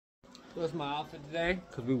So that's my outfit today,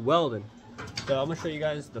 because we welded. So I'm gonna show you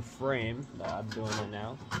guys the frame that I'm doing right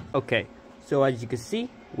now. Okay, so as you can see,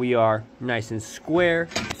 we are nice and square.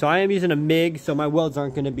 So I am using a MIG, so my welds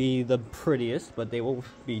aren't gonna be the prettiest, but they will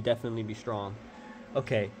definitely be strong.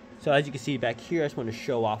 Okay, so as you can see back here, I just want to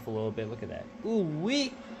show off a little bit. Look at that. Ooh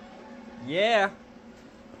wee. Yeah.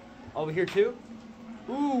 Over here too.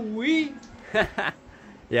 Ooh wee.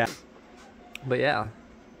 Yeah. But yeah.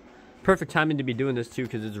 Perfect timing to be doing this too,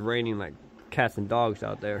 because it's raining like cats and dogs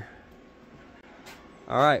out there.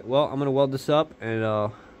 Alright, well, I'm gonna weld this up and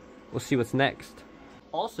we'll see what's next.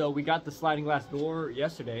 Also, we got the sliding glass door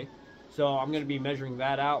yesterday, so I'm gonna be measuring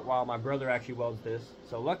that out while my brother actually welds this.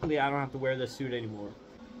 So luckily I don't have to wear this suit anymore.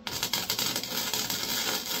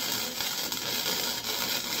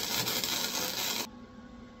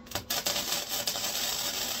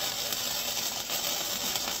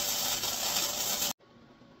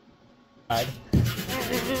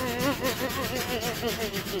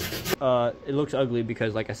 It looks ugly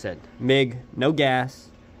because, like I said, MIG, no gas.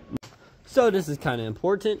 So this is kind of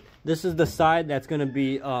important. This is the side that's going to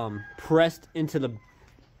be pressed into the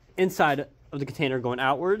inside of the container going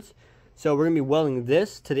outwards. So we're going to be welding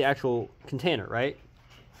this to the actual container, right?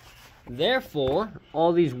 Therefore,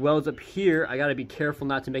 all these welds up here, I got to be careful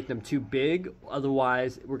not to make them too big.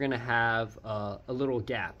 Otherwise, we're going to have a little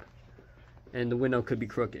gap. And the window could be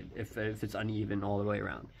crooked if it's uneven all the way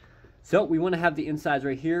around. So we want to have the insides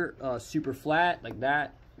right here super flat, like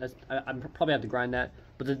that. I probably have to grind that.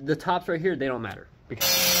 But the tops right here, they don't matter. If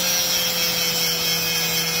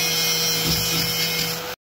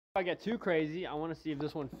I get too crazy, I want to see if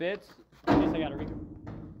this one fits. I guess I got to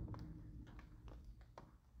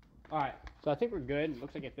Alright, so I think we're good.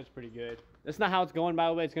 Looks like it fits pretty good. That's not how it's going, by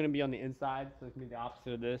the way. It's going to be on the inside, so it's going to be the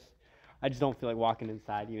opposite of this. I just don't feel like walking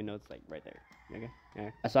inside, even though it's like right there. Okay?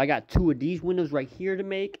 Yeah. So I got 2 of these windows right here to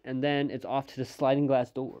make, and then it's off to the sliding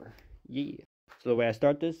glass door. Yeah. So the way I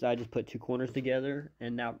start this, I just put 2 corners together,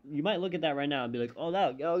 and now you might look at that right now and be like, oh,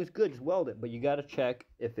 that looks good, just weld it. But you gotta check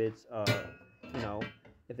if it's, you know,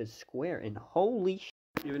 if it's square. And holy shit,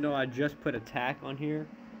 even though I just put a tack on here,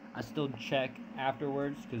 I still check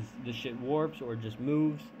afterwards because this shit warps or just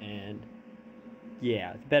moves, and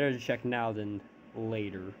yeah, it's better to check now than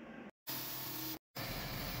later.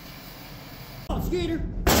 Skater.